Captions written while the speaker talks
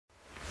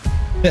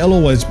It'll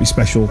always be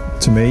special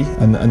to me,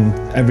 and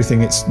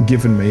everything it's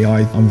given me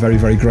I'm very,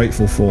 very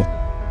grateful for.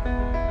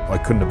 I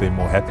couldn't have been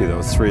more happy. There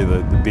were three of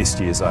the best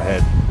years I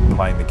had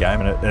playing the game,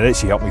 and it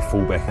actually helped me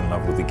fall back in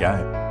love with the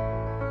game.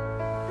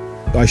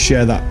 I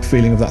share that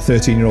feeling of that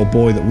 13-year-old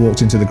boy that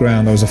walked into the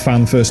ground. I was a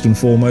fan first and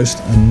foremost,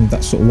 and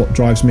that's sort of what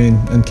drives me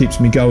and keeps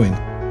me going.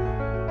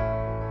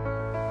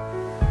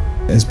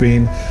 It has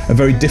been a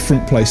very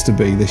different place to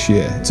be this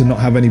year. To not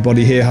have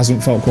anybody here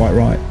hasn't felt quite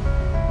right.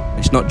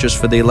 It's not just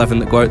for the 11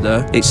 that go out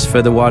there, it's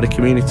for the wider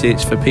community,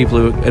 it's for people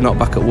who are not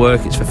back at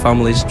work, it's for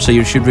families. So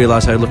you should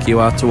realise how lucky you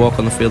are to walk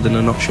on the field in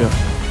a knock shirt.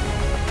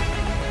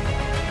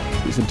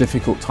 It's a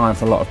difficult time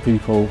for a lot of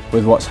people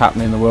with what's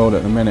happening in the world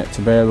at the minute.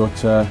 To be able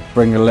to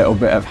bring a little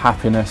bit of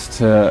happiness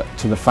to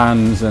the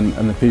fans and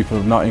the people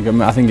of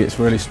Nottingham, I think it's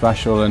really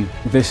special, and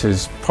this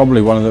is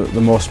probably one of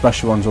the more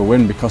special ones we'll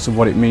win because of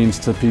what it means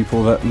to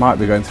people that might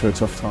be going through a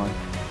tough time.